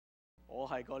我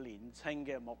係個年青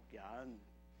嘅牧人，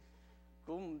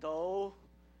估唔到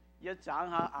一眨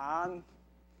下眼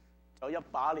就一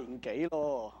把年紀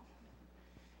咯。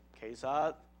其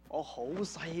實我好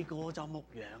細個就牧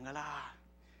羊噶啦，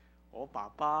我爸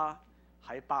爸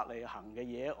喺伯利恆嘅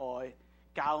野外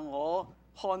教我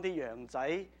看啲羊仔，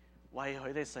餵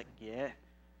佢哋食嘢。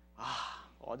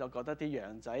我就覺得啲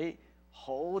羊仔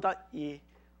好得意，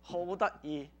好得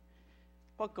意。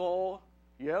不過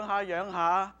養下養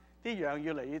下，啲羊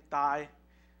越嚟越大，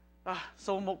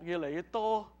數目越嚟越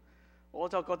多，我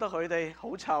就覺得佢哋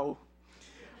好臭。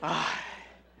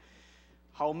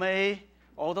後尾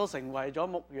我都成為咗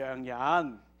牧羊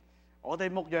人。我哋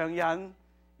牧羊人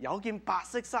有件白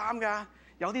色衫㗎，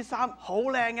有啲衫好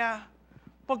靚㗎。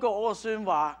不過我個孫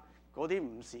話嗰啲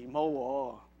唔時髦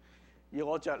喎，要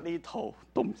我着呢套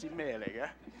都唔知咩嚟嘅。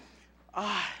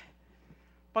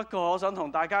不過我想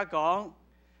同大家講，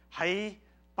喺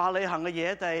伯利恆嘅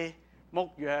野地牧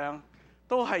羊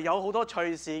都係有好多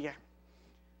趣事嘅。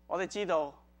我哋知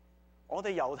道，我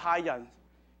哋猶太人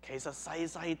其實世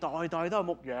世代代都係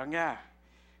牧羊嘅。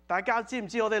大家知唔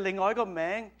知我哋另外一個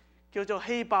名叫做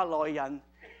希伯來人，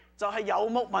就係遊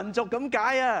牧民族咁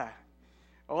解啊！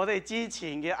我哋之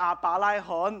前嘅亞伯拉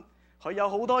罕，佢有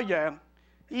好多羊；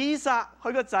以撒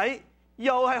佢個仔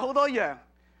又係好多羊。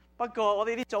不過我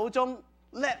哋啲祖宗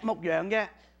叻牧羊嘅，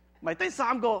咪第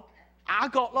三個雅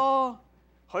各咯。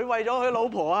佢為咗佢老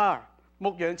婆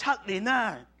牧羊7年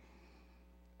啦。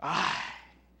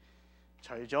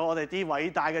除咗我哋啲偉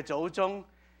大嘅祖宗，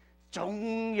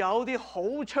仲有啲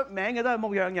好出名嘅都係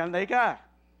牧羊人嚟㗎。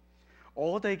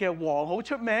我哋嘅王好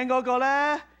出名嗰個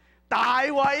咧，大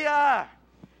衛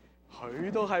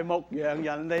佢都係牧羊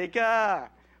人嚟㗎，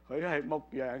佢係牧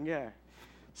羊嘅。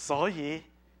所以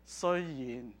雖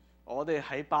然我哋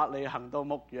喺伯利恆度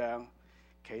牧羊，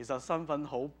其實身份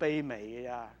好卑微嘅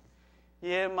呀。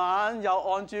夜晚又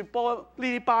按住呢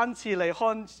啲班次嚟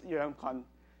看羊群，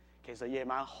其實夜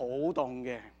晚好凍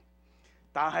嘅。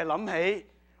但係諗起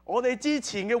我哋之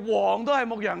前嘅王都係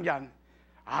牧羊人，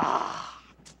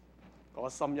我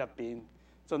心入邊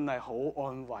真係好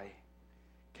安慰。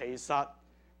其實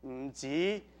唔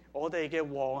止我哋嘅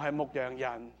王係牧羊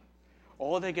人，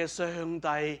我哋嘅上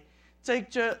帝藉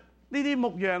着呢啲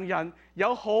牧羊人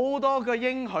有好多個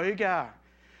應許嘅。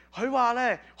佢話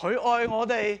咧，佢愛我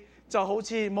哋就好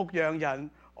似牧羊人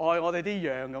愛我哋啲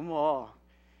羊咁。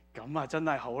咁真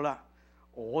係好啦，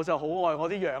我就好愛我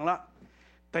啲羊啦。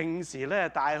定時咧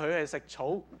帶佢去食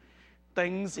草，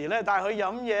定時咧帶佢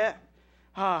飲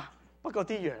嘢。不過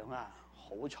啲羊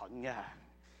好蠢嘅，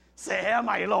成日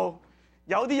迷路，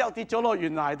有啲又跌咗落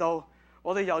懸崖度，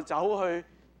我哋又走去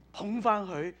捧翻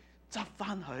佢，執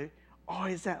翻佢，愛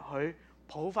錫佢，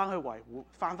抱翻去維護，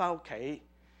翻屋企。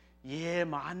夜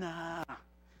晚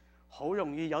好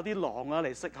容易有啲狼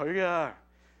嚟食佢㗎，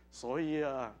所以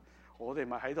我哋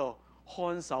咪喺度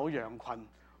看守羊群，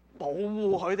保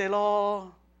護佢哋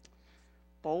咯，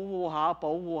保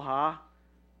護下。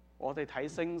我哋睇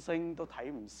星星都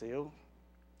睇唔少。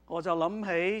我就諗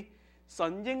起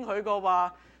神應許過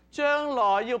話，將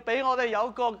來要俾我哋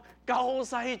有個救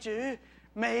世主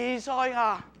彌賽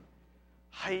亞。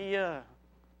係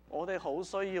我哋好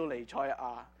需要彌賽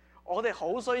亞，我哋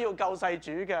好需要救世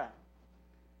主嘅。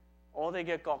我哋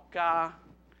嘅國家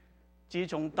自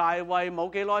從大衛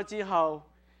冇幾耐之後，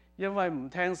因為唔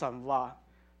聽神話，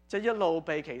就一路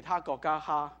被其他國家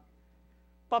蝦。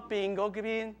北邊嗰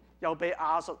邊又被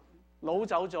亞述擄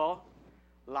走咗，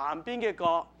南邊嘅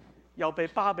國又被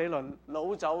巴比倫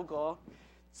擄走過，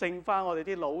剩翻我哋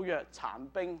啲老弱殘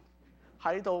兵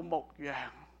喺度牧羊。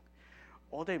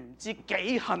我哋唔知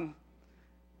幾恨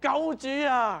救主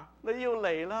你要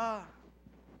嚟啦！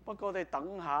不過我哋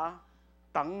等下，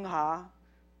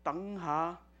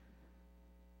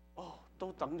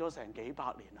都等咗成幾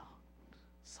百年啦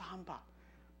，300，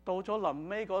到咗臨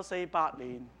尾嗰400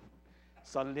年，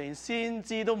神連先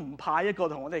知都唔派一個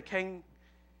同我哋傾，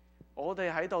我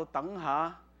哋喺度等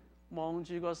下，望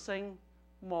住個星，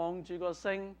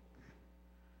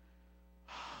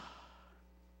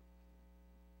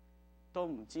都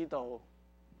唔知道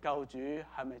救主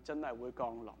係咪真係會降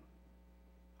臨？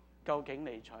究竟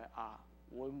彌賽亞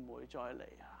會唔會再嚟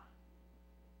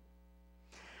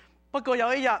不過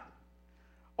有一日，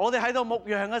我哋喺度牧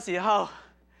羊嘅時候，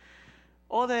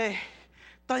我哋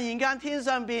突然間天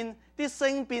上邊啲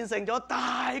星變成咗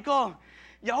大光，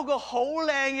有個好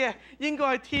靚嘅，應該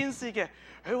係天使嘅。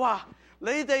佢話：你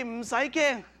哋唔使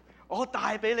驚，我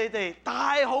帶俾你哋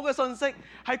大好嘅信息，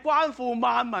係關乎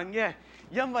萬民嘅。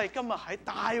因為今日喺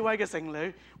大衛嘅城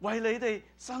裏，為你哋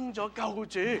生咗救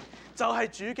主，就係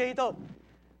主基督。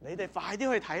你哋快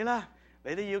啲去睇啦！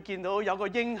你哋要見到有個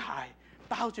嬰孩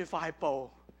包住塊布。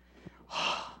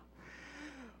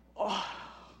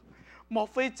莫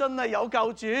非真係有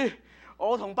救主？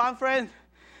我同班 friend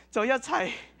就一齊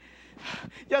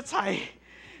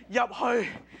入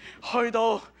去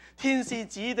到天使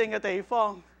指定嘅地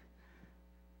方，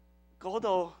嗰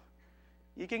度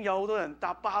已經有好多人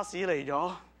搭巴士嚟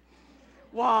咗。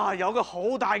哇！有個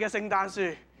好大嘅聖誕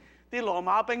樹，啲羅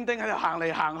馬兵丁喺度行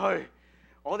嚟行去，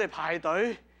我哋排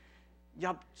隊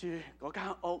入住嗰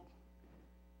間屋，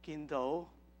見到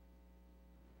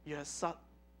約瑟、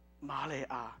瑪利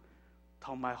亞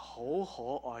同埋好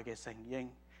可愛嘅聖嬰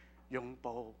用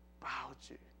布包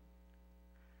住。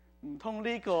唔通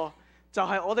呢個就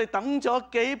係我哋等咗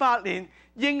幾百年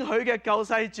應許嘅救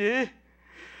世主？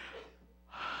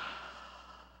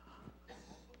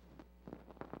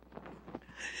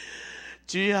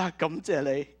主啊，感謝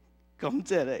你，感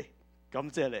謝你，感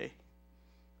謝你！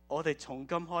我哋從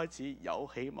今開始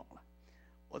有希望啦，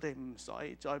我哋唔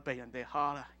使再被人哋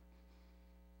蝦啦。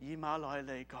以馬內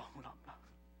利降臨啦，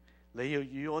你要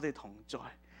與我哋同在，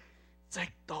直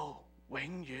到永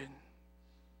遠。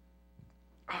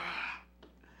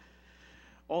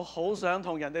我好想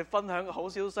同人哋分享個好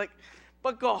消息，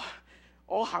不過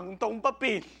我行動不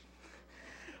便。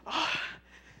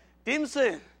點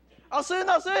算？算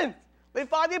啦算，你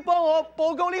快啲幫我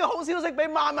報告呢個好消息俾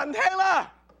萬民聽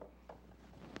啦！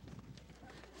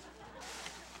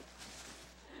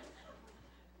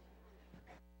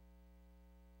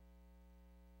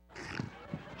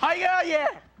係啊，阿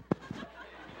爺，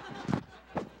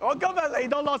我今日嚟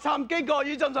到洛杉磯國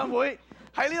語浸信會，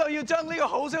喺呢度要將呢個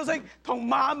好消息同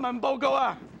萬民報告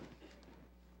啊！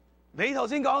你頭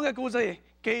先講嘅故事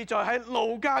記載喺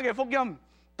路加嘅福音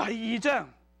第2章，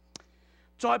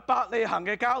在伯利恆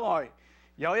嘅郊外，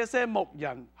有一些牧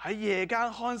人喺夜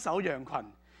間看守羊群，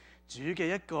主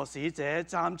嘅一個使者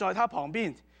站在他旁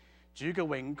邊，主嘅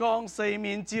榮光四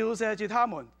面照射住他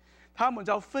們，他們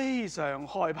就非常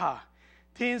害怕。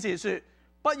天使說：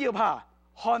不要怕，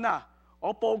看啊，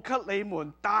我報給你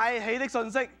們大喜的信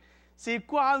息，是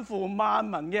關乎萬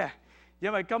民嘅，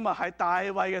因為今日喺大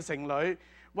衛嘅城裏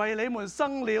為你們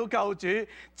生了救主，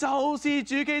就是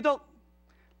主基督。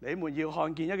你們要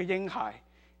看見一個嬰孩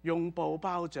用布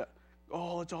包着，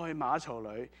臥在馬槽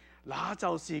裏，那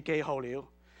就是記號了。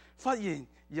忽然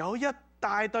有一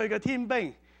大隊嘅天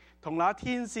兵同那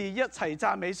天使一齊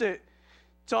讚美說：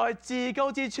在至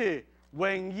高之處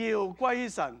榮耀歸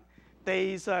神，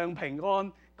地上平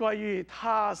安歸於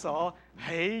他所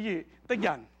喜悅的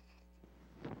人。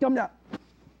今日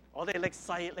我哋歷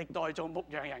世歷代做牧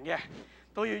羊人嘅，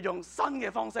都要用新嘅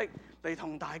方式嚟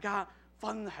同大家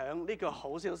分享呢個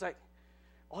好消息。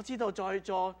我知道在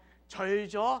座除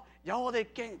咗有我哋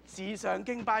時常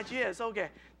敬拜主耶穌嘅，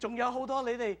仲有好多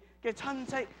你哋嘅親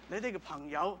戚、你哋嘅朋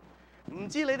友。唔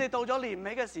知你哋到咗年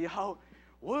尾嘅時候，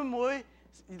會唔會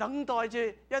等待住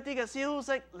一啲嘅消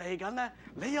息嚟緊呢？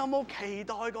你有冇期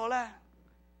待過呢？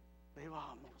你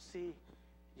話牧師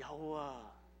有啊，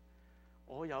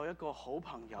我有一個好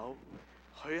朋友，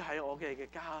佢喺我哋嘅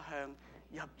家鄉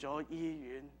入咗醫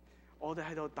院，我哋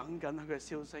喺度等緊佢嘅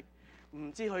消息，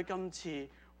唔知佢今次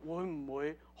會唔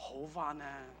會好返呢？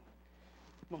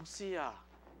牧師啊，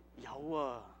有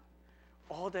啊，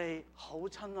我哋好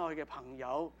親愛嘅朋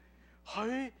友，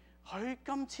佢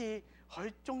今次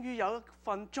佢終於有一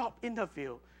份 job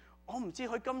interview， 我唔知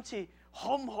佢今次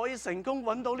可唔可以成功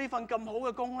揾到呢份咁好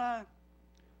嘅工呢？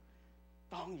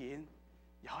當然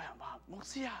有人話：牧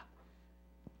師啊，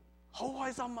好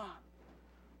開心啊！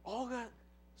我嘅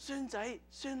孫仔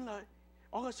孫女，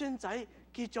我嘅孫仔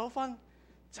結咗婚，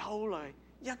就嚟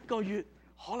1個月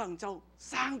可能就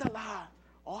生得啦！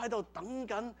我喺度等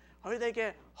緊佢哋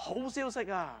嘅好消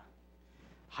息啊！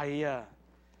係啊，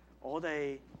我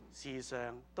哋時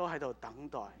常都喺度等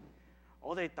待。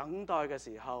我哋等待嘅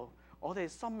時候，我哋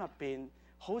心入邊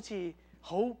好似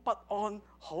好不安、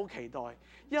好期待，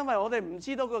因為我哋唔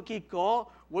知道個結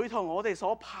果會同我哋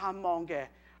所盼望嘅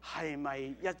係咪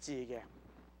一致嘅。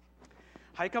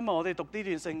喺今日我哋讀呢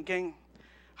段聖經，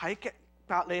喺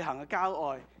伯利恆嘅郊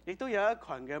外，亦都有一群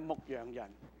嘅牧羊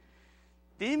人。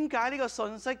點解呢個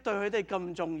信息對佢哋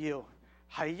咁重要？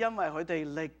係因為佢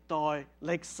哋歷代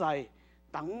歷世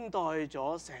等待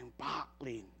咗成100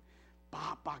年、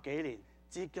800幾年、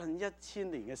接近1000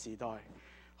年嘅時代，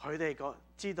佢哋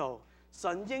知道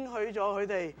神應許咗佢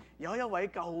哋有一位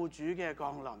救主嘅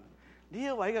降臨。呢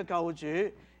一位嘅救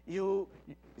主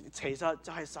其實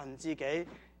就係神自己，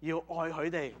要愛佢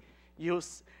哋，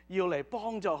要嚟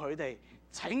幫助佢哋，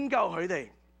拯救佢哋。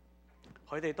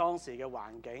佢哋當時嘅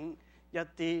環境一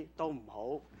啲都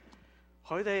唔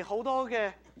好，佢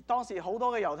哋當時好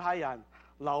多嘅猶太人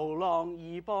流浪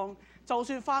異邦，就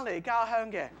算翻嚟家鄉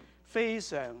嘅，非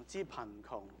常之貧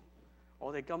窮。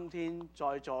我哋今天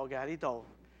在座嘅喺呢度，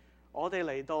我哋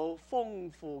嚟到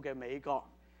豐富嘅美國，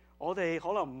我哋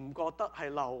可能唔覺得係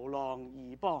流浪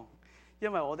異邦，因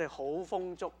為我哋好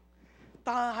豐足。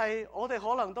但係我哋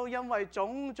可能都因為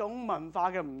種種文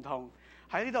化嘅唔同，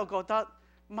喺呢度覺得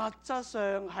物質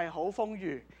上係好豐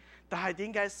裕，但係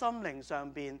點解心靈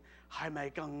上邊係咪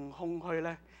更空虛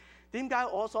呢？點解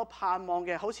我所盼望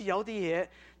嘅好似有啲嘢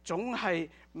總係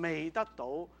未得到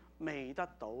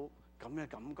咁嘅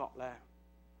感覺呢？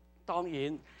當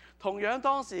然，同樣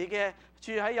當時嘅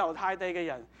住喺猶太地嘅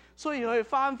人，雖然佢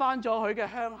翻咗佢嘅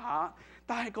鄉下，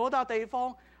但係嗰笪地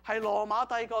方係羅馬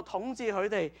帝國統治佢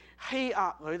哋、欺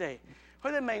壓佢哋。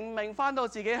佢哋明明翻到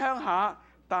自己鄉下，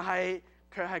但係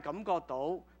卻係感覺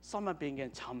到心入邊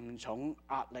嘅沉重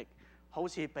壓力，好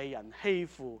似被人欺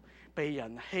負、被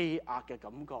人欺壓嘅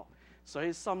感覺，所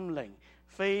以心靈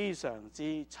非常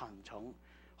之沉重。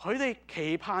佢哋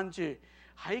期盼住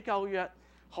喺舊約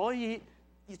可以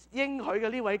應許嘅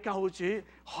呢位救主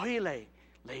可以嚟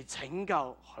拯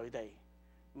救佢哋。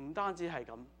唔單止係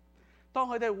咁，當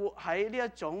佢哋活喺呢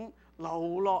一種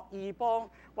流落異邦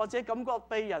或者感覺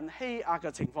被人欺壓嘅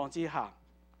情況之下，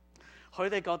佢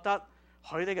哋覺得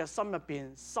佢哋嘅心入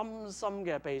邊深深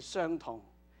嘅被傷痛。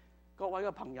各位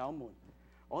嘅朋友們，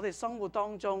我哋生活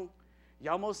當中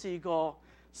有冇試過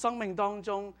生命當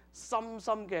中深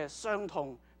深嘅傷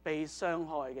痛、被傷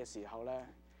害嘅時候呢？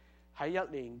喺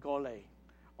一年過嚟，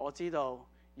我知道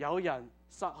有人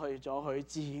失去咗佢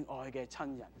至愛嘅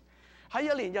親人。喺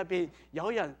一年入邊，有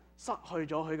人失去咗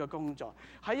佢嘅工作。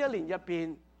喺一年入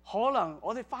邊，可能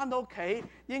我哋翻到屋企，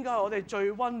應該係我哋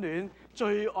最溫暖、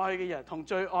最愛嘅人同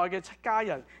最愛嘅家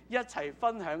人一齊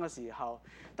分享嘅時候。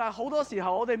但係好多時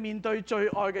候，我哋面對最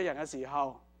愛嘅人嘅時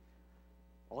候，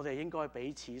我哋應該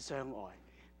彼此相愛。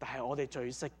但係我哋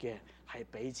最識嘅係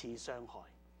彼此傷害，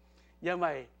因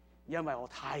為我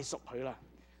太熟佢啦。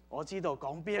我知道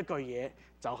講邊一句嘢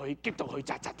就去激到佢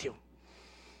扎扎跳，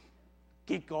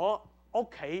結果屋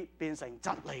企變成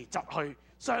窒嚟窒去、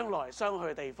傷來傷去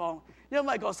嘅地方。因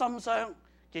為個心傷，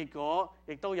結果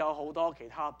亦都有好多其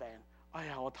他病。哎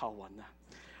呀，我頭暈啊！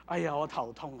哎呀，我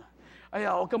頭痛啊！哎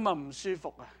呀，我今日唔舒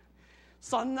服啊！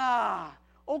神啊，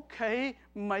屋企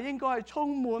唔係應該係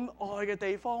充滿愛嘅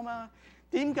地方嗎？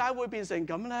點解會變成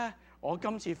咁呢？我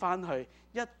今次翻去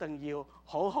一定要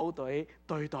好好地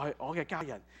對待我嘅家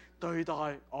人，對待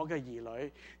我嘅兒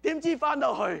女。點知翻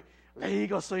到去，你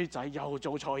個衰仔又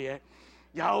做錯嘢，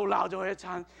又鬧咗佢一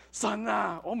餐。神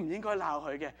啊，我唔應該鬧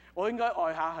佢嘅，我應該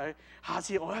愛下佢。下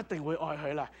次我一定會愛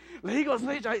佢啦。你個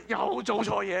衰仔又做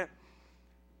錯嘢，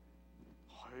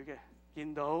佢嘅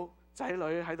見到仔女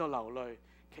喺度流淚，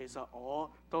其實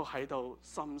我都喺度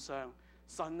心傷。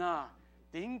神啊，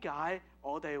點解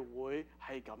我哋會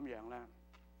係咁樣呢？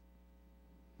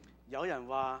有人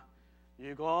話，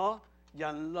如果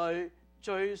人類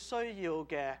最需要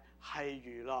嘅係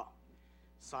娛樂，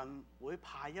神會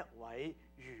派一位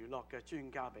娛樂嘅專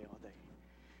家俾我哋；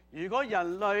如果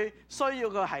人類需要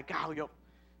嘅係教育，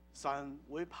神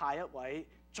會派一位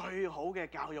最好嘅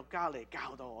教育家嚟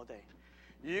教導我哋；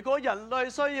如果人類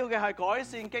需要嘅係改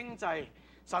善經濟，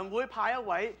神會派一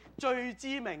位最知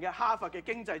名嘅哈佛嘅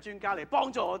經濟專家嚟幫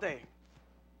助我哋。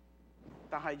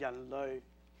但係人類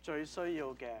最需要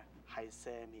嘅係赦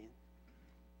免，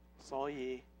所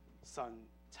以神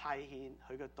差遣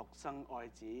佢嘅獨生愛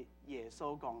子耶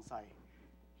穌降世，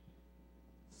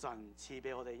神賜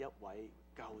俾我哋一位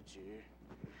救主。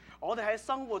我哋喺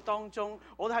生活當中，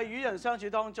我哋喺與人相處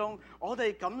當中，我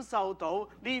哋感受到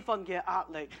呢份嘅壓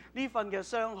力，呢份嘅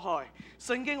傷害。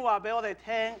聖經話俾我哋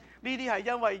聽，呢啲係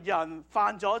因為人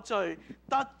犯咗罪，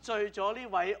得罪咗呢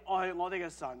位愛我哋嘅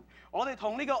神。我哋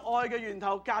同呢個愛嘅源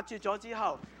頭隔絕咗之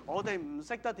後，我哋唔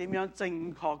識得點樣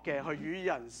正確嘅去與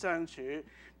人相處，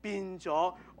變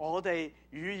咗我哋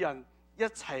與人一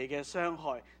齊嘅傷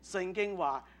害。聖經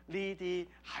話呢啲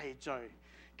係罪。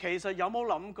其實有冇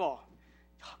諗過？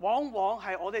往往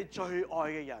係我哋最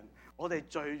愛嘅人，我哋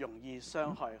最容易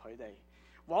傷害佢哋；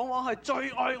往往係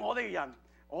最愛我哋嘅人，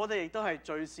我哋亦都係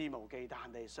最肆無忌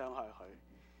憚地傷害佢。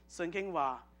聖經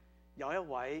話有一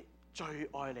位最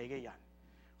愛你嘅人，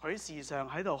佢時常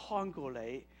喺度看顧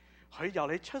你，佢由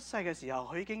你出世嘅時候，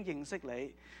佢已經認識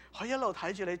你，佢一路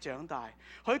睇住你長大，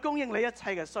佢供應你一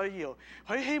切嘅需要，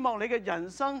佢希望你嘅人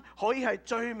生可以係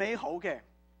最美好嘅。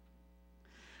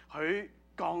佢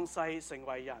降世成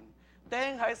為人，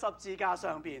釘喺十字架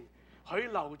上邊，佢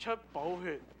流出寶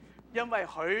血，因為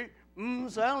佢唔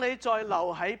想你再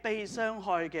留喺被傷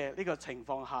害嘅呢個情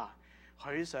況下，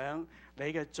佢想你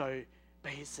嘅罪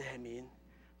被赦免，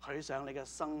佢想你嘅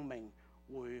生命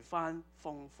回返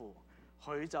豐富，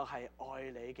佢就係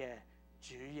愛你嘅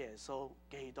主耶穌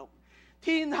基督。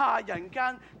天下人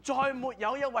間再沒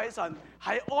有一位神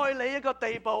係愛你一個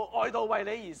地步，愛到為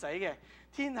你而死嘅。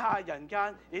天下人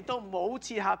間亦都冇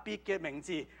賜下別嘅名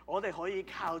字，我哋可以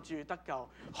靠住得救。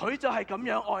佢就係咁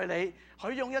樣愛你，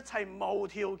佢用一切無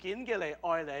條件嘅嚟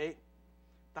愛你。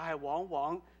但係往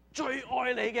往最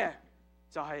愛你嘅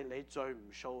就係你最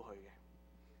唔 show 佢嘅，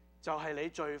就係你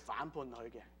最反叛佢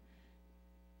嘅。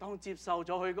當接受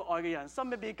咗佢個愛嘅人，心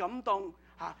裏邊感動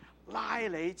拉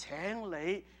你請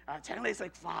你食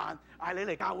飯，嗌你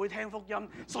嚟教會聽福音，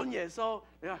信耶穌。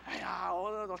你話哎呀，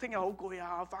我聽日好攰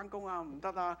啊，我翻工啊唔得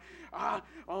啊，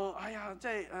哎呀即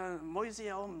係唔好意思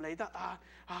啊，我唔嚟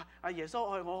得耶穌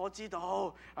愛我知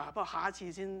道不過下一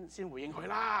次先回應佢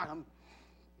啦咁。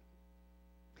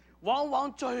往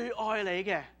往最愛你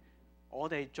嘅，我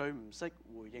哋最唔識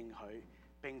回應佢，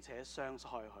並且傷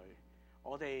害佢。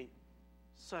我哋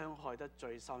傷害得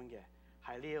最深嘅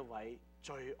係呢一位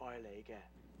最愛你嘅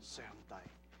上帝。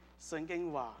聖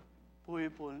經話背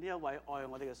叛呢一位愛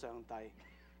我哋嘅上帝，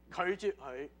拒絕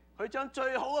佢，佢將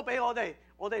最好嘅俾我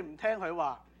哋唔聽佢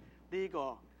話，呢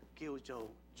個叫做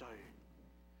罪。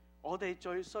我哋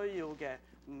最需要嘅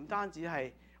唔單止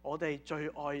係我哋最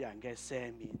愛人嘅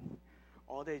赦免，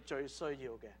我哋最需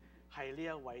要嘅係呢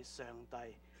一位上帝，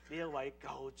呢一位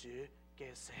救主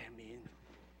嘅赦免。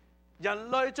人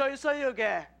類最需要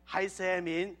嘅係赦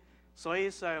免，所以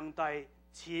上帝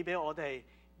賜俾我哋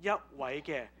一位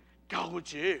嘅救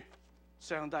主。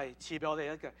上帝賜俾我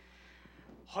哋一個，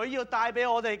佢要帶俾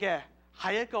我哋嘅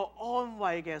係一個安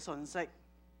慰嘅信息，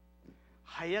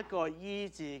係一個醫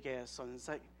治嘅信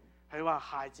息。佢話：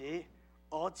孩子，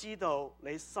我知道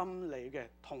你心裏嘅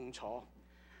痛楚，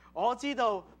我知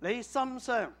道你心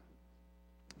傷，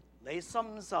你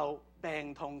深受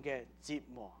病痛嘅折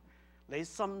磨，你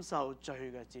深受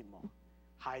罪嘅折磨。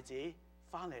孩子，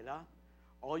翻嚟啦，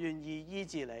我願意醫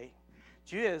治你。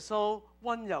主耶穌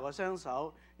溫柔嘅雙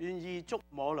手願意觸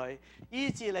摸你，醫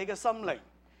治你嘅心靈，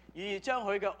願意將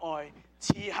佢嘅愛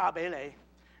賜下俾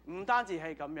你。唔單止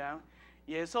係咁樣，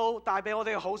耶穌帶俾我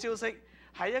哋嘅好消息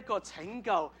係一個拯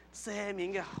救赦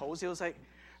免嘅好消息。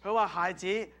佢話：孩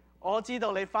子，我知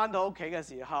道你翻到屋企嘅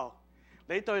時候，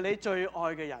你對你最愛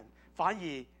嘅人反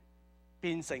而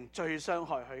變成最傷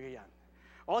害佢嘅人。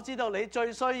我知道你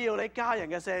最需要你家人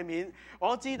嘅赦免，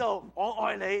我知道我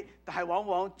愛你，但係往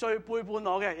往最背叛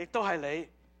我嘅亦都係你。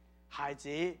孩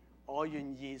子，我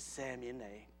願意赦免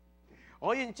你，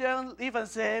我願將呢份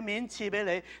赦免賜俾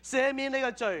你，赦免你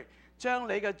嘅罪，將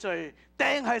你嘅罪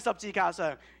釘喺十字架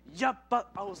上，一筆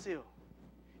勾銷。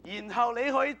然後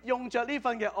你可以用着呢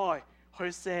份嘅愛去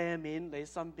赦免你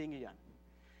身邊嘅人，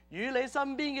與你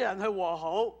身邊嘅人去和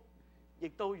好，亦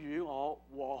都與我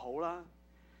和好啦。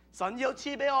神要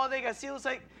賜俾我哋嘅消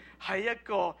息係一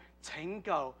個拯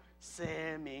救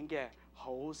赦免嘅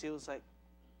好消息。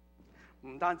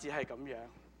唔單止係咁樣，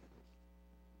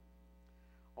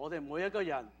我哋每一個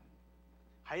人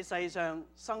喺世上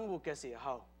生活嘅時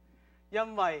候，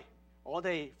因為我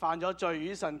哋犯咗罪，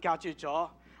與神隔絕咗，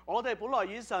我哋本來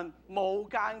與神無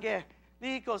間嘅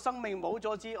呢個生命冇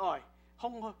咗之外，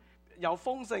由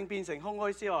豐盛變成空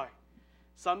虛之外，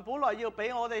神本來要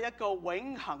俾我哋一個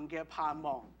永恆嘅盼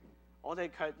望，我哋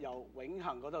卻由永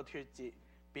恆嗰度脫節，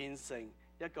變成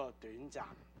一個短暫。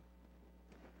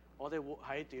我哋活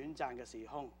喺短暫嘅時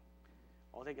空，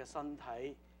我哋嘅身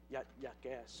體日日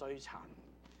嘅衰殘，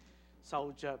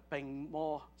受住病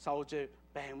魔，受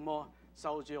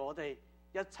住我哋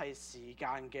一切時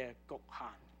間嘅局限。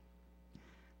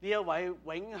呢一位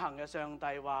永恆嘅上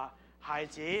帝話：孩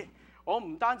子，我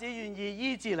唔單止願意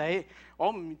醫治你，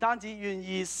我唔單止願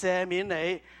意赦免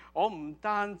你，我唔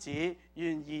單止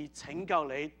願意拯救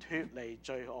你脫離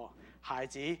罪惡。孩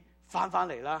子，翻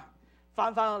嚟啦，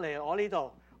翻嚟我呢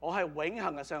度，我係永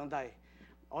恆嘅上帝，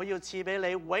我要賜俾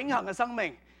你永恆嘅生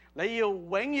命，你要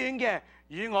永遠嘅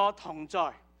與我同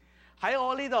在。喺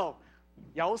我呢度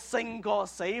有勝過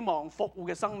死亡復活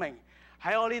嘅生命，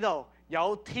喺我呢度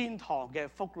有天堂嘅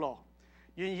福樂。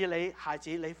願意你孩子，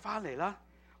你翻嚟啦，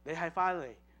你係翻嚟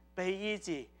被醫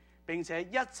治，並且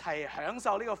一齊享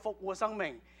受呢個復活生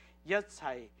命，一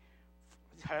齊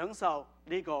享受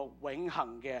呢個永恆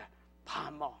嘅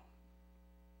盼望。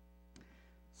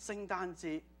聖誕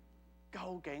節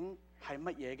究竟係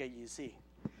乜嘢嘅意思？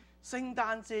聖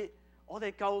誕節我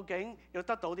哋究竟要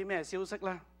得到啲咩消息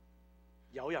呢？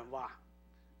有人話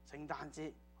聖誕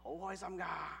節好開心㗎，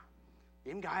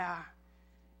點解啊？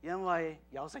因為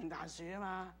有聖誕樹啊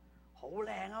嘛，好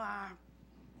靚啊嘛。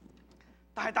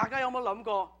但係大家有冇諗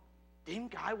過點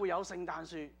解會有聖誕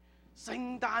樹？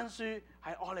聖誕樹係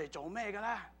愛嚟做咩嘅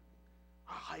咧？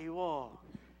係喎，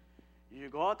如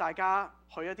果大家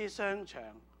去一啲商場，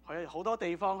去好多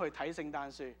地方去睇聖誕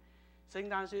樹，聖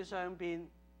誕樹上邊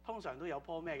通常都有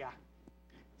棵咩㗎？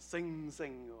星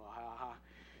星㗎喎，係嘛？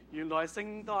原來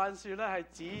聖誕樹咧係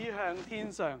指向天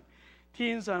上，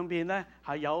天上邊咧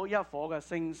係有一顆嘅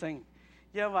星星，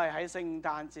因為喺聖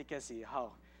誕節嘅時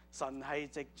候，神係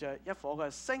藉着一顆嘅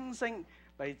星星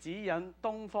嚟指引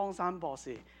東方三博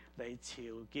士嚟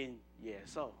朝見耶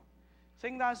穌。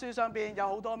聖誕樹上邊有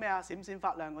好多咩啊？閃閃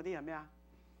發亮嗰啲係咩啊？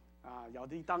有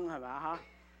啲燈係咪啊？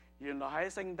原來喺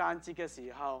聖誕節嘅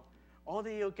時候，我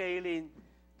哋要紀念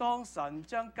當神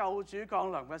將救主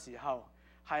降臨嘅時候，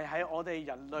係喺我哋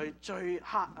人類最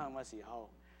黑暗嘅時候，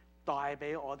帶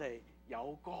俾我哋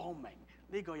有光明。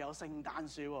呢個有聖誕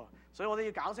樹喎，所以我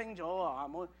哋要搞清楚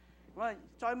喎。咁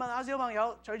再問下小朋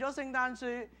友，除咗聖誕樹、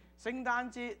聖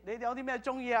誕節，你哋有啲咩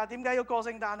中意啊？點解要過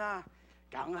聖誕啊？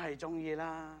梗係中意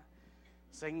啦！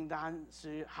聖誕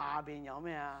樹下邊有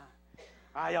咩啊？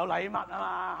有禮物啊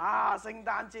嘛！聖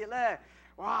誕節咧，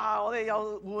哇！我哋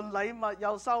又換禮物，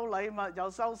又收禮物，又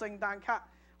收聖誕卡，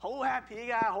好 happy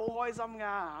噶，好開心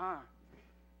噶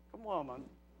咁我又問，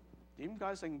點解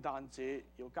聖誕節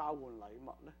要交換禮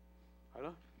物咧？係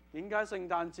咯，點解聖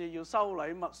誕節要收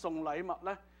禮物送禮物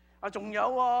咧？仲有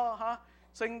喎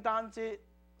聖誕節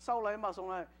收禮物送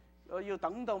禮物，要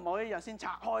等到某一日先拆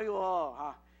開嘅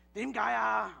喎點解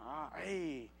啊？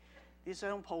啲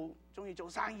商鋪中意做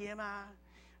生意啊嘛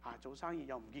做生意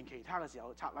又唔見其他嘅時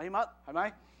候拆禮物，係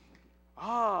咪？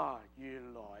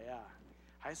原來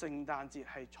喺聖誕節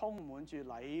係充滿住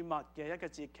禮物嘅一個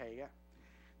節期嘅。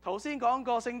頭先講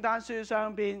過聖誕樹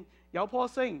上邊有棵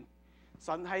星，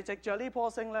神係藉着呢棵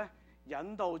星咧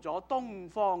引導咗東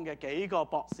方嘅幾個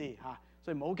博士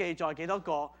所以冇記載幾多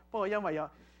個，不過因為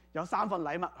有3份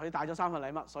禮物，佢帶咗3份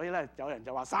禮物，所以咧有人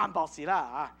就話3博士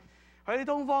啦喺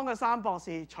東方嘅3博士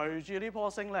隨住呢棵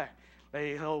星咧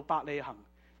嚟到伯利恆，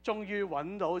終於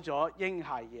揾到咗嬰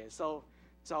孩耶穌，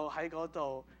就喺嗰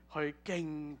度去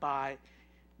敬拜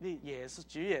主耶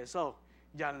穌，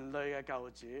人類嘅救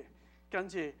主。跟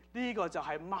住呢個就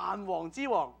係萬王之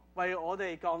王為我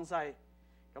哋降世。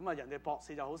咁人哋博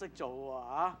士就好識做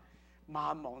喎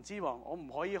萬王之王，我唔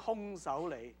可以空手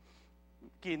嚟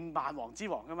見萬王之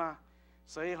王噶嘛，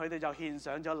所以佢哋就獻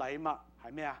上咗禮物，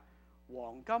係咩啊？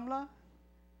黃金啦，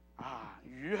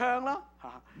乳香啦，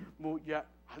沒藥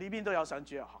呢邊都有上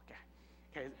主日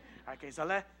學嘅。其實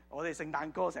咧，我哋聖誕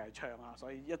歌成日唱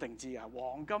所以一定知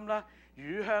黃金啦、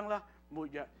乳香啦、沒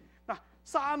藥。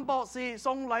3博士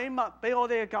送禮物俾我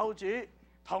哋嘅救主，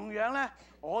同樣咧，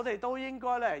我哋都應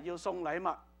該咧要送禮物。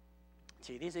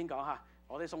遲啲先講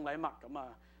我哋送禮物咁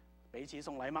彼此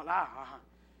送禮物啦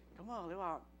咁你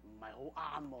話唔係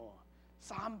好啱喎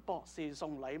？3博士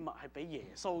送禮物係俾耶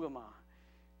穌噶嘛？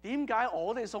點解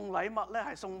我哋送禮物咧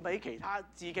係送俾其他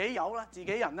自己有啦、自己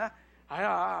人咧？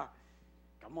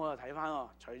咁我就睇翻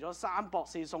除咗3博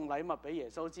士送禮物俾耶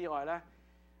穌之外咧，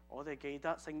我哋記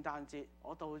得聖誕節，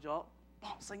我到咗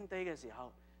Boxing Day 嘅時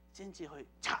候，先至去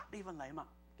拆呢份禮物，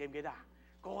記唔記得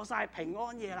過晒平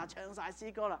安夜啦，唱晒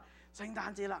詩歌啦，聖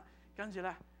誕節啦，跟住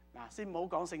咧先唔好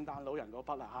講聖誕老人嗰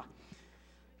筆啦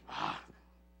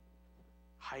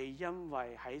係因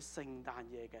為喺聖誕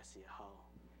夜嘅時候，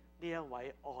呢一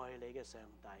位愛你嘅上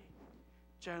帝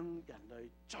將人類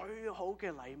最好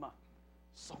嘅禮物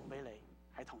送俾你，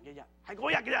係同一日，係嗰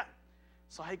日嘅啫。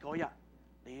所以喺嗰日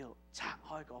你要拆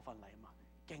開嗰份禮物，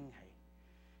驚喜。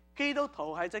基督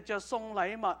徒係藉着送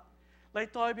禮物嚟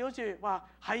代表住話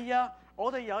係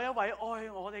我哋有一位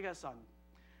愛我哋嘅神，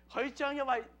佢將一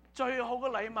位最好嘅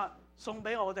禮物送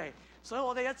俾我哋，所以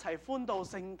我哋一齊歡度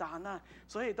聖誕啦。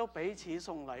所以都彼此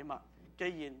送禮物。既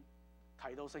然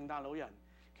提到聖誕老人，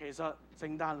其實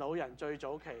聖誕老人最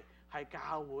早期係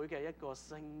教會嘅一個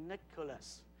聖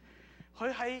Nicholas。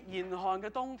佢喺嚴寒嘅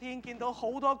冬天見到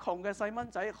好多窮嘅細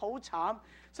蚊仔好慘，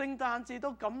聖誕節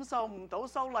都感受唔到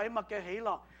收禮物嘅喜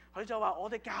樂。佢就話：我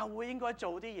哋教會應該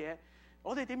做啲嘢，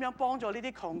我哋點樣幫助呢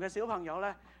啲窮嘅小朋友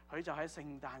呢？佢就喺聖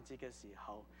誕節嘅時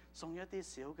候送一啲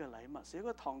小嘅禮物，小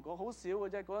嘅糖果，好少嘅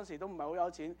啫。嗰陣時都唔係好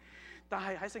有錢，但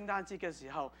係喺聖誕節嘅時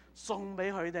候送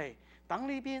俾佢哋，等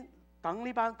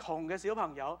呢班窮嘅小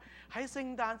朋友喺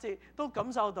聖誕節都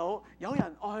感受到有人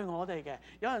愛我哋嘅，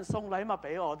有人送禮物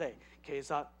俾我哋。其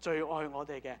實最愛我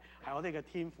哋嘅係我哋嘅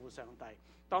天父上帝。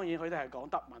當然佢哋係講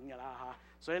德文㗎啦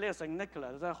所以呢個聖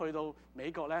Nicholas 咧去到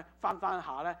美國咧翻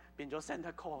下咧變咗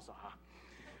Santa Claus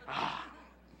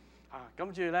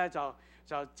跟住咧就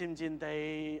漸漸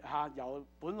地由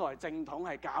本來正統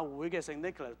係教會嘅聖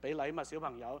Nicholas 俾禮物小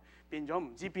朋友，變咗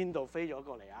唔知邊度飛咗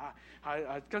過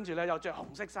嚟跟住咧又着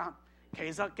紅色衫。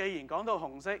其實既然講到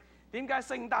紅色，點解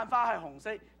聖誕花係紅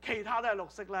色，其他都係綠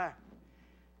色咧？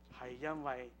係因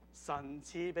為神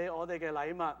賜俾我哋嘅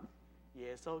禮物，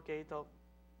耶穌基督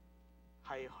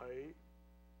係佢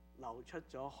流出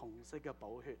咗紅色嘅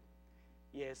寶血。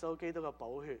耶穌基督嘅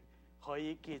寶血可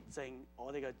以潔淨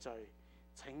我哋嘅罪，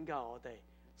拯救我哋，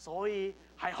所以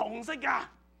係紅色㗎。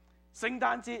聖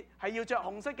誕節係要着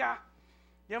紅色㗎，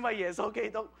因為耶穌基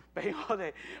督俾我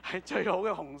哋係最好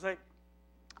嘅紅色。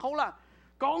好啦，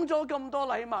講咗咁多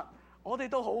禮物，我哋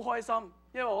都好開心，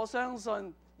因為我相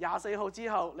信24號之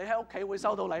後你喺屋企會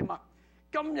收到禮物。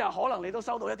今日可能你都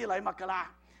收到一啲禮物㗎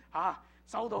啦，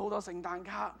收到好多聖誕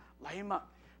卡禮物。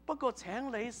不過請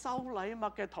你收禮物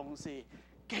嘅同時，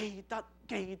記得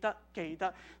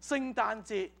聖誕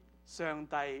節上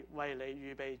帝為你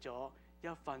預備咗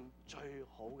一份最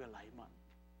好嘅禮物。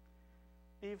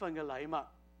呢份嘅禮物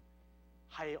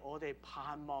係我哋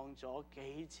盼望咗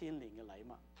幾千年嘅禮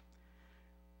物。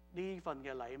呢份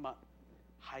嘅禮物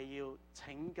係要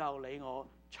拯救你我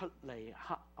出離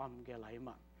黑暗嘅禮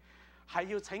物，係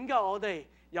要拯救我哋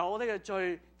由我哋嘅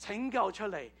罪拯救出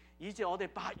嚟，以致我哋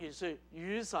8月說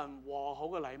與神和好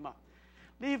嘅禮物。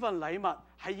呢份禮物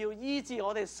係要醫治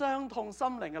我哋傷痛心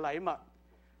靈嘅禮物。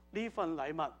呢份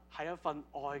禮物係一份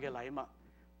愛嘅禮物。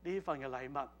呢份嘅禮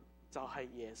物就係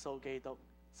耶穌基督，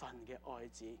神嘅愛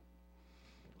子。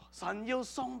神要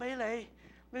送俾你，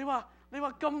你話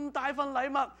咁大份禮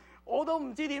物，我都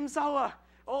唔知點收啊！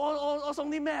我送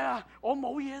啲咩啊？我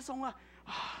冇嘢送啊！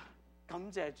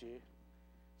感謝主，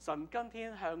神今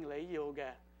天向你要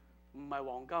嘅唔係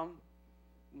黃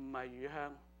金，唔係乳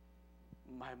香，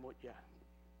唔係沒藥。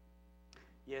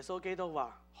耶穌基督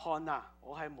話：看啊，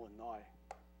我喺門外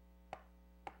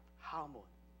敲門。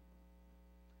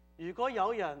如果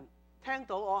有人聽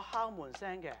到我敲門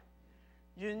聲嘅，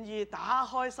願意打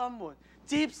開心門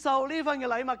接受呢份嘅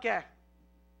禮物嘅，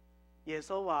耶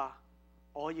穌話：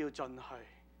我要進去。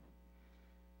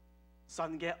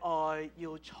神嘅愛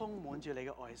要充滿住你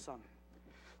嘅愛心，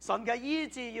神嘅醫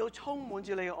治要充滿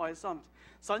住你嘅愛心，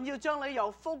神要將你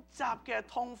由複雜嘅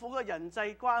痛苦嘅人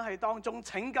際關係當中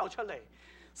拯救出嚟，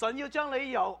神要將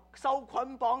你由受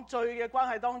捆綁罪嘅關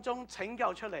係當中拯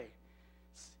救出嚟。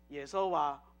耶穌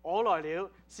話：我來了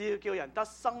是要叫人得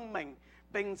生命，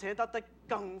並且得的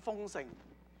更豐盛。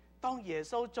當耶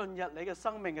穌進入你嘅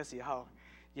生命嘅時候，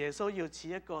耶穌要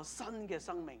賜一個新嘅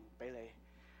生命俾你，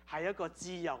係一個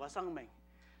自由嘅生命，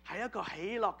係一個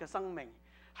喜樂嘅生命，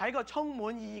係一個充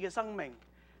滿意義嘅生命，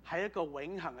係一個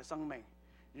永恆嘅生命。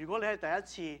如果你係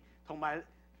第一次同埋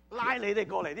拉你哋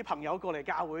過嚟啲朋友過嚟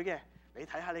教會嘅，你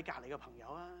睇下你隔離嘅朋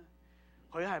友啊，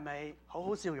佢係咪好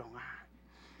好笑容啊？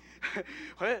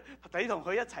你同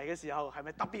佢一齊嘅時候係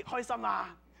咪特別開心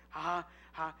啊？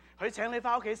佢請你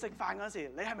翻屋企食飯嗰時，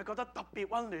你係咪覺得特別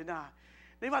溫暖啊？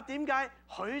你話點解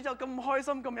佢就咁開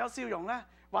心咁有笑容呢？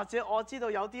或者我知道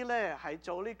有啲咧係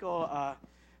做呢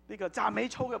個讚美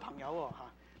操嘅朋友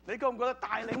喎，你覺唔覺得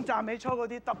帶領讚美操嗰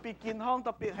啲特別健康、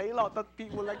特別喜樂、特別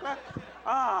活力咧？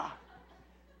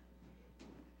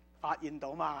發現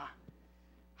到嘛？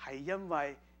係因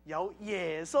為有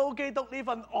耶穌基督呢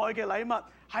份愛嘅禮物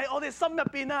喺我哋心入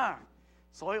邊啊，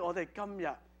所以我哋今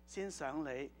日先想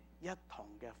你一同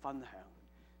嘅分享。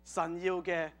神要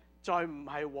嘅再唔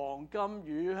係黃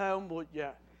金、乳香、沒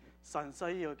藥，神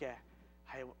需要嘅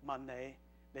係問你：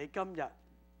你今日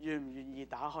願唔願意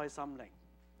打開心靈，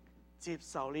接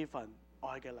受呢份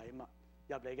愛嘅禮物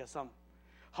入你嘅心，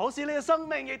好使你嘅生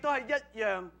命亦都係一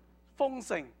樣豐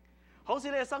盛，好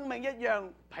使你嘅生命一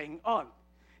樣平安，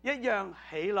一樣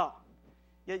喜樂，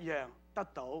一樣得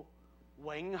到永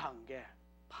恆嘅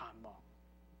盼望。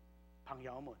朋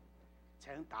友們，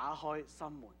請打開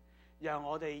心門，讓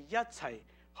我哋一齊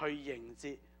去迎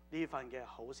接呢份嘅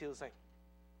好消息。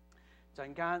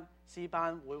陣間詩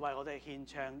班會為我哋獻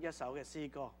唱一首嘅詩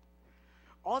歌，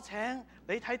我請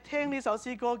你聽呢首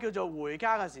詩歌叫做《回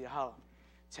家》嘅時候，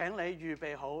請你預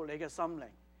備好你嘅心靈。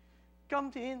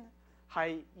今天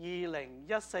係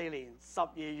2014年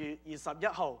12月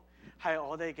21號，係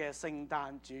我哋嘅聖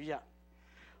誕主日，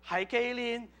係紀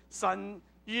念神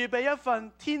預備一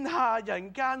份天下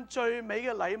人間最美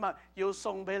嘅禮物要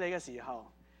送俾你嘅時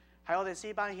候。喺我哋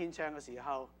詩班獻唱嘅時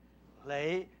候，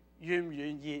你願唔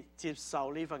願意接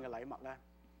受呢份嘅禮物呢？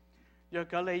若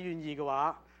果你願意嘅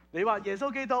話，你話耶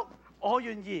穌基督，我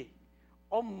願意，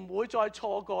我唔會再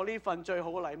錯過呢份最好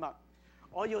嘅禮物，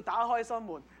我要打開心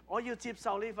門，我要接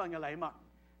受呢份嘅禮物。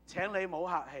請你唔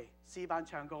好客氣，詩班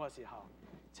唱歌嘅時候，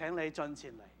請你進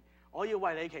前嚟，我要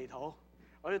為你祈禱，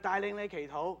我要帶領你祈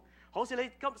禱，好似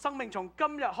你生命從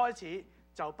今日開始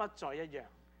就不再一樣。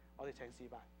我哋請詩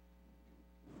班。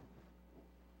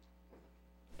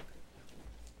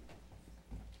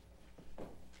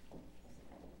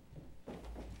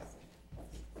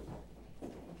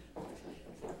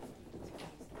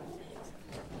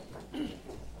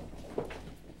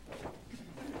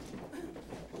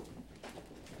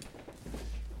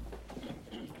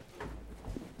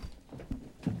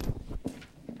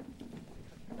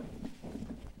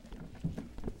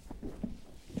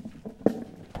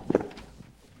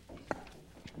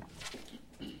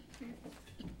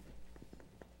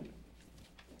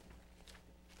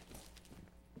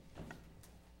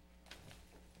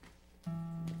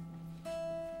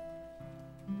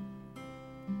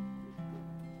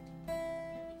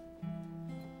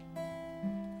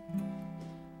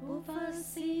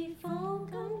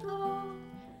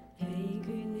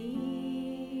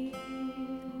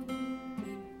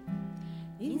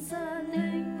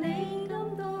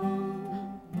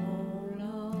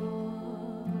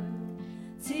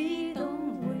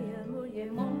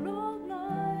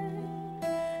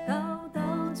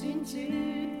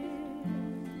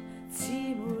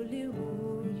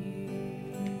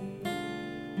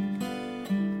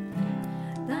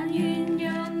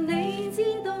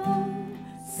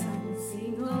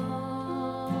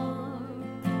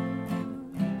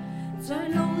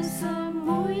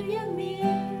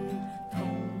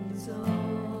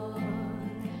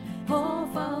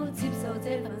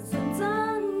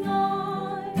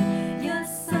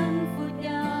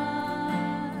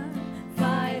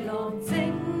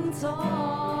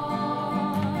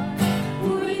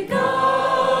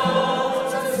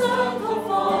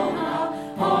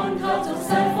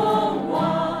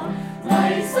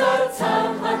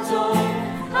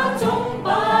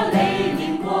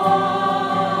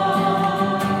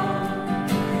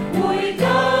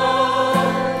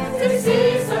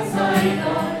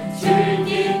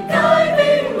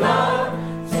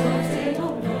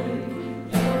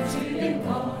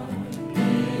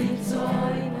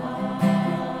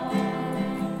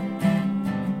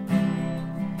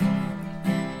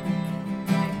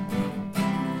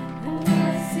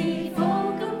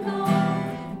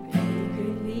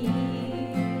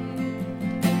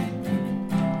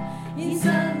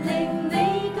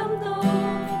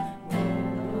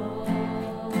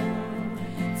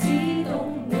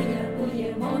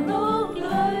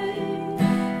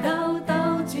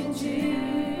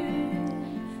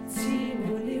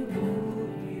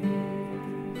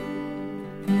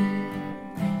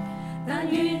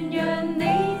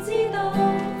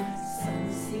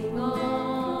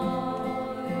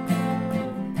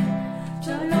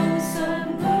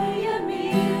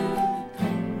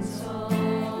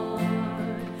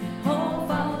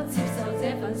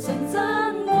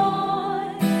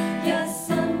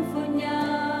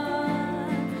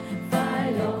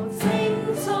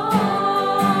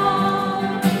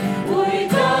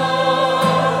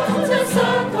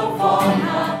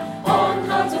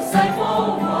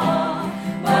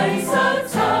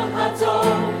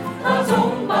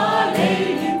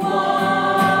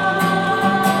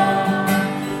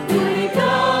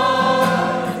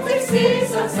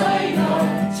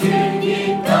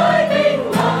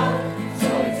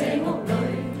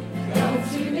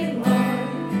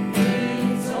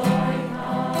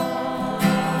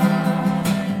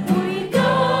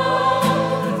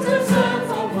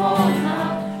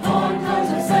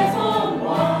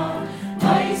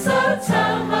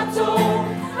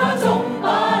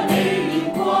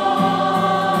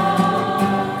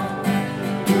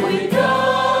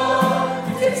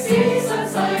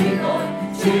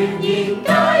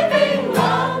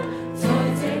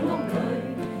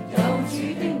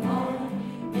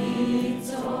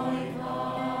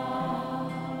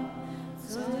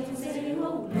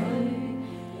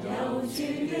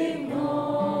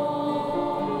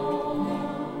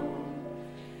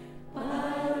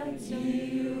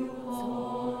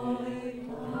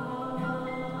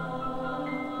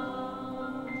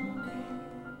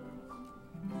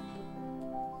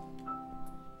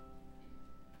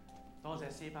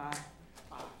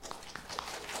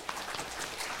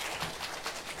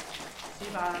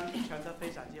詩班唱得非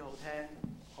常之好聽，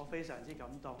我非常之感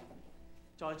動。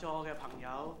在座嘅朋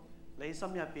友，你心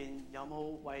入邊有冇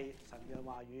為神嘅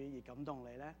話語而感動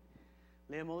你呢？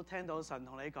你有冇聽到神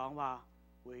同你講話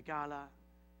回家啦，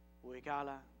回家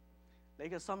啦？你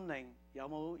嘅心靈有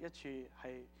冇一處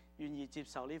係願意接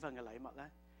受呢份嘅禮物呢？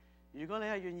如果你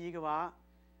係願意嘅話，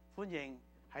歡迎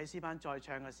喺詩班再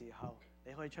唱嘅時候，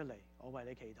你可以出嚟，我為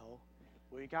你祈禱。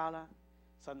回家啦，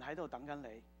神喺度等緊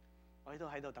你，我亦都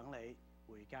喺度等你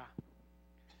回家。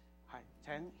係，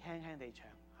請輕輕地唱。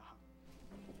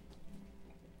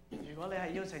如果你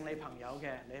係邀請你朋友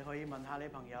嘅，你可以問下你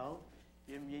朋友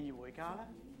願唔願意回家呢？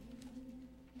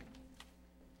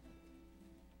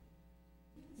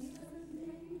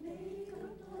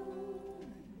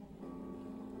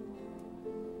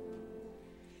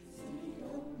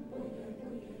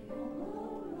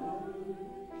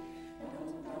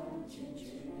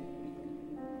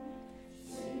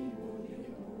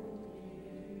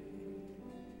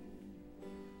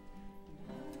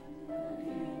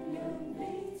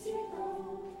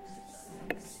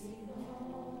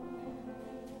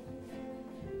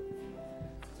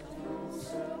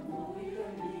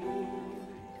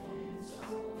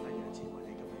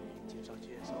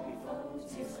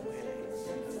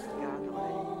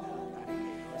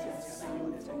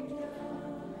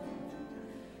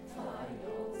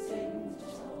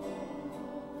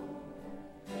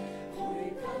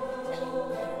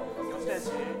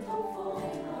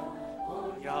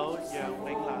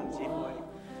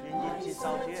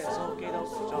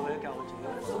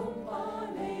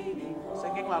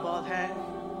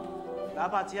哪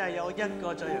怕只係有一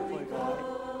個罪人悔改，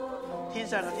天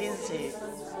上嘅天使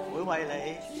會為你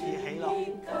而喜樂，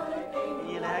而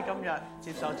你喺今日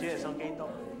接受主耶穌基督。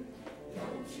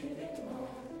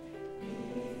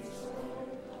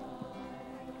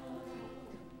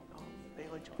你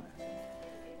可以坐，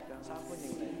楊生歡迎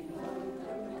你。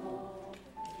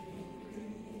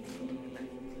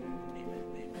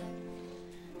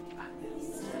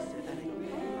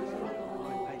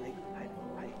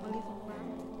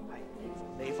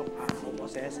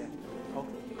寫一寫，好，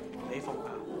李鳳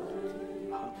啊，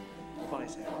好，我幫你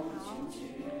寫。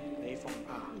李鳳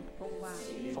啊，鳳華，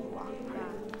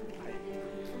係，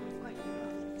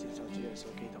接受主耶穌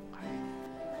基督，係。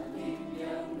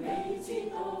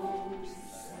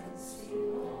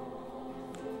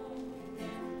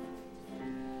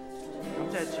感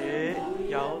謝主，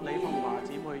有李鳳華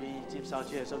姊妹願意接受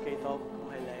主耶穌基督，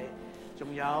恭喜你。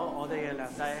仲有我哋嘅梁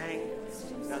弟兄，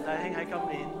梁弟兄喺今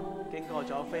年經過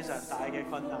咗非常大嘅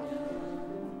困難，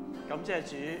感謝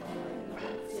主，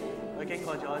佢經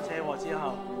過咗車禍之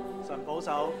後，神保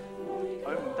守，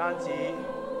佢唔單止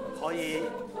可以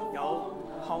有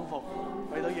康復，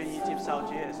佢都願意接受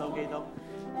主耶穌基督。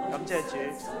感謝主，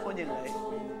歡迎你，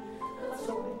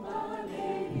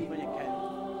歡迎佢。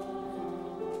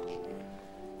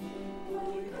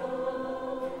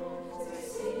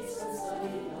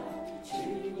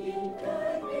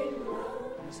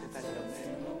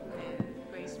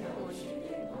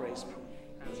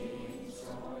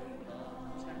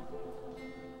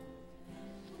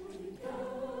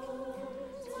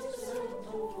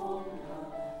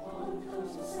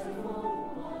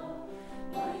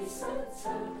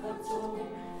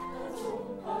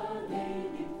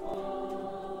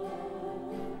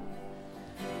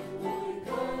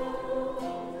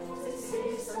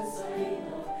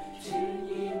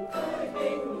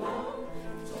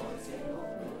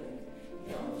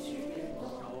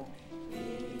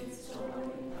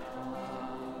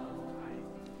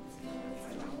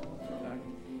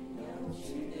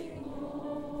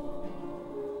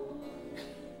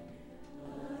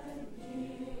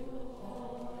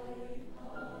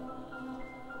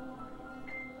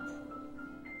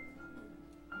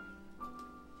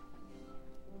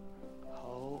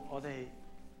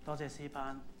多謝詩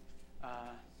班，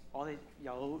我哋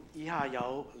以下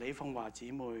有李鳳華姊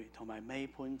妹同埋 May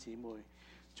潘姊妹，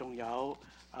仲有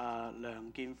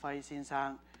梁建輝先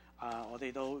生，我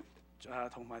哋都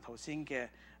同埋頭先嘅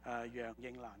楊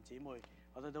應蘭姊妹，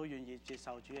我哋都願意接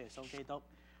受主耶穌基督。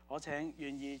我請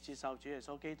願意接受主耶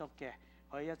穌基督嘅，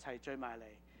可以一齊聚埋嚟，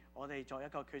我哋作一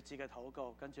個決志嘅禱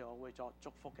告，跟住我會作祝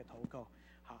福嘅禱告。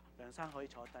梁生可以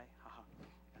坐低，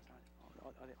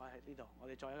我喺呢度，我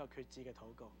哋作一個決志嘅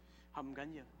禱告，唔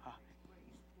緊要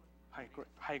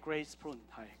係 Grace 潘，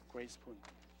係 Grace 潘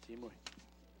姊妹。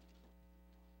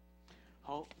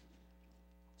好，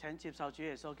請接受主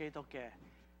耶穌基督嘅，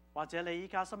或者你依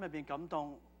家心入邊感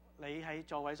動，你喺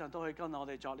座位上都可以跟我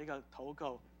哋作呢個禱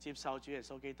告，接受主耶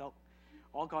穌基督。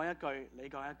我講一句，你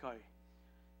講一句。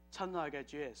親愛嘅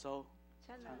主耶穌，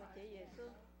親愛嘅主耶穌，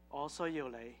我需要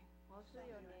你，我需要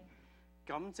你。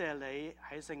感謝你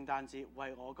喺聖誕節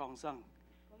為我降生，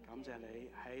感謝你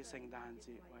喺聖誕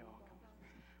節為我降生，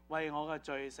為我嘅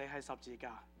罪死喺十字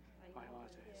架，為我嘅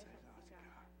罪死喺十字架。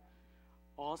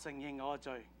我承認我嘅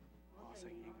罪，我承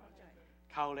認我嘅罪，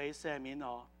求你赦免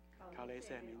我，求你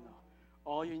赦免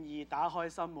我。我願意打開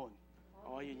心門，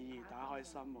我願意打開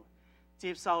心門，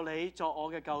接受你作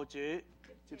我嘅救主，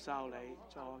接受你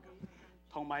作我嘅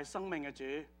同埋生命嘅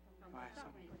主，同埋生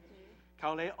命。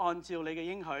求你按照你嘅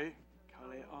應許，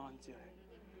求你按照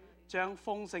你將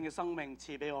豐盛嘅生命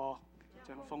賜俾我，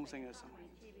將豐盛嘅生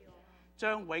命，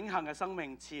將永恆嘅生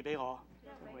命賜俾我，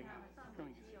將永恆。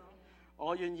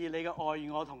我願意你嘅愛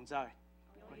與我同在，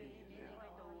我願意你嘅愛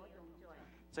同我同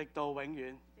在，直到永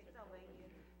遠。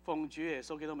奉主耶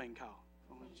穌基督名求，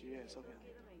奉主耶穌基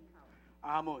督名求。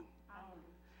阿門。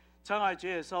親愛主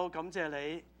耶穌，感謝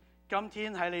你，今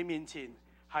天喺你面前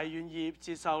係願意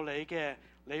接受你嘅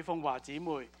李鳳華姊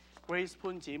妹、Grace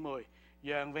潘姊妹、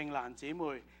楊詠蘭姊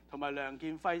妹同埋梁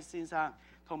建輝先生，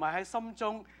同埋喺心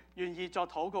中願意作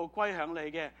禱告歸向你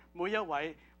嘅每一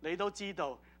位，你都知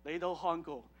道，你都看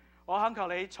顧。我懇求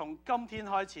你從今天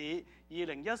開始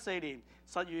，2014年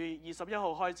10月21號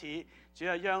開始，主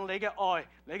係讓你嘅愛、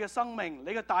你嘅生命、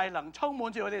你嘅大能充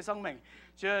滿住佢哋嘅生命。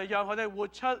主係讓佢哋活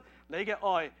出你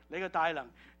嘅愛、你嘅大能，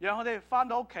讓佢哋返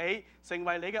到屋企成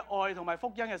為你嘅愛同埋福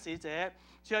音嘅使者。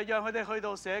主係讓佢哋去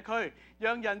到社區，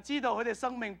讓人知道佢哋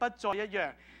生命不再一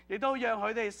樣，亦都讓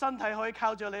佢哋身體可以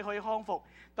靠著你可以康復。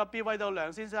特別為到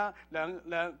梁先生、梁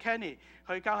Kenny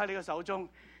去交喺你嘅手中。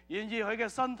願意佢嘅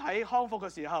身體康復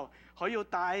嘅時候，佢要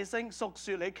大聲述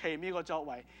說你奇妙嘅作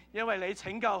為，因為你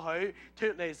拯救佢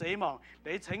脫離死亡，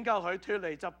你拯救佢脫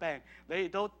離疾病，你亦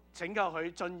都拯救佢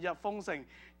進入豐盛。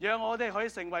讓我哋可以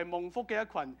成為蒙福嘅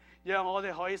一群，讓我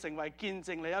哋可以成為見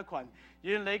證你一群。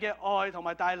願你嘅愛同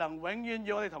埋大能永遠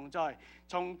與我哋同在，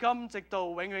從今直到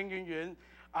永永遠遠。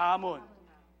阿門。